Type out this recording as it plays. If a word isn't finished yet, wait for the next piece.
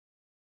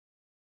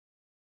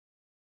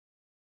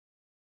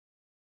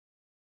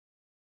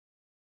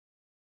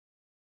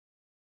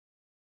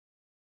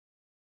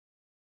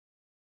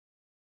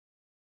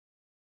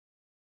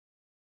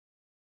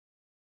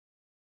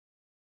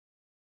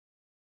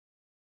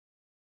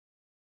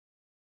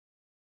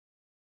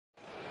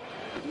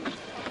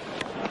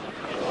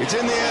It's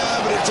in the air,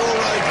 but it's all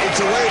right. It's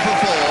away for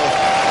four.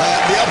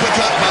 The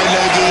uppercut by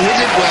Logie hit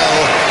it well,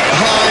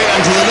 high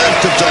and to the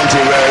left of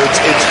Tonti Rhodes.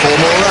 It's 4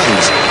 more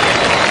runs.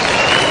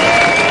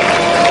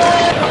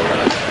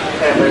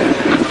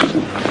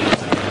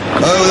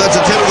 Oh, that's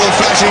a typical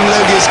flashing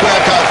Logie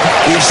square cut.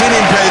 We've seen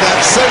him play that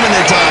so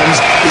many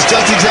times. It's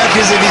just exactly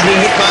as if he's been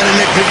hit by an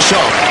electric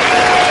shock.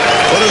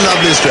 What a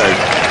lovely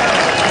stroke.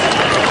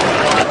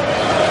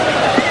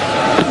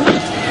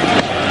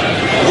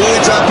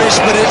 It's uppish,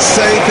 but it's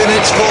safe, and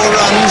it's 4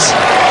 runs.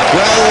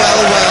 Well,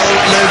 well, well.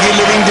 Logie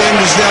living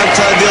dangerously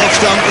outside the off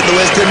stump, but the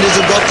West Indies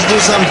have got to do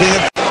something.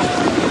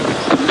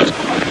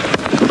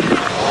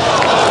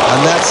 And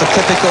that's a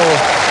typical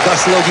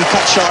Gus Logie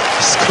cut shot,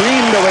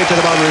 screamed away to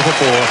the boundary for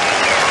 4.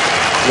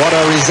 What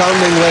a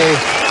resounding way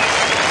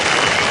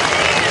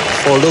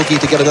for Logie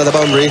to get another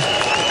boundary.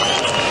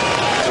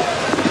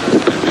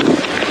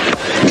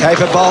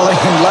 Caper bowling,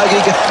 and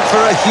Logie going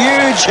for a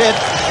huge hit,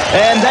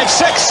 and that's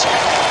 6.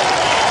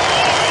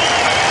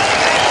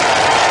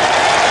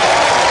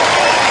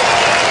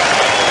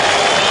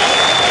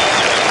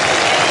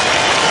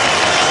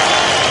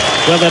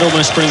 Well, that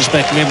almost brings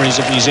back memories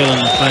of New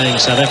Zealand playing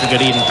South Africa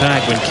at Eden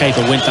Park when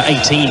Caper went for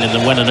 18 in the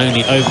one and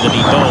only over that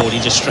he bowled.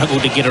 He just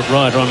struggled to get it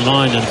right on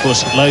line, and of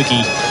course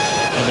Logie,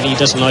 I mean, he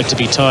doesn't like to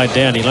be tied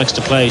down. He likes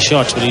to play his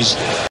shots, but he's...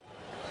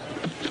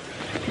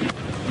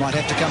 Might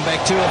have to come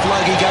back to if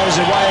Logie goes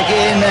away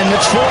again, and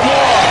it's 4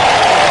 more.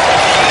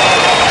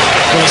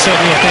 Well,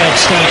 certainly a bad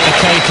start for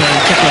Caper, and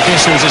a couple of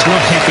vessels is not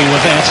happy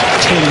with that.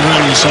 10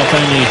 runs off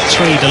only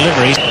 3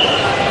 deliveries.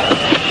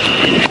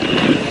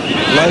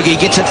 Logie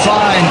gets it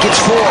fine, gets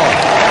 4.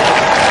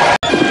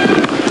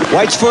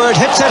 Waits for it,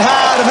 hits it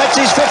hard, and hits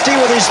his 50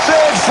 with his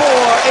third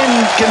 4 in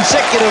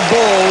consecutive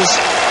balls.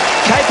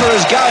 Caper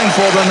is going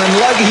for them, and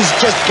Logie's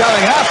just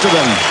going after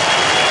them.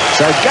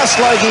 So Gus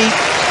Logie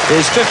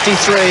is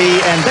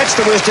 53, and that's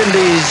the West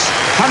Indies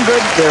 100.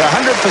 They're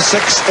 100 for 6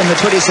 in the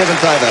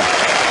 27th over.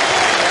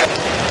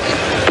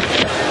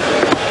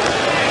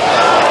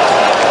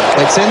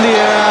 It's in the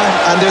air,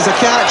 and there's a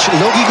catch.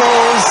 Logie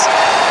goes.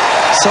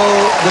 So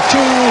the 2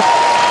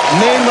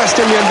 main West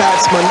Indian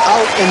batsmen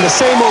out in the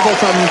same over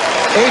from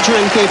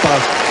Adrian Caper,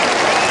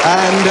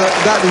 and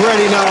that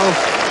really now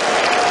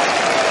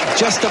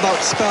just about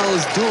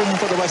spells doom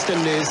for the West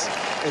Indies.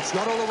 It's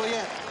not all over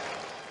yet.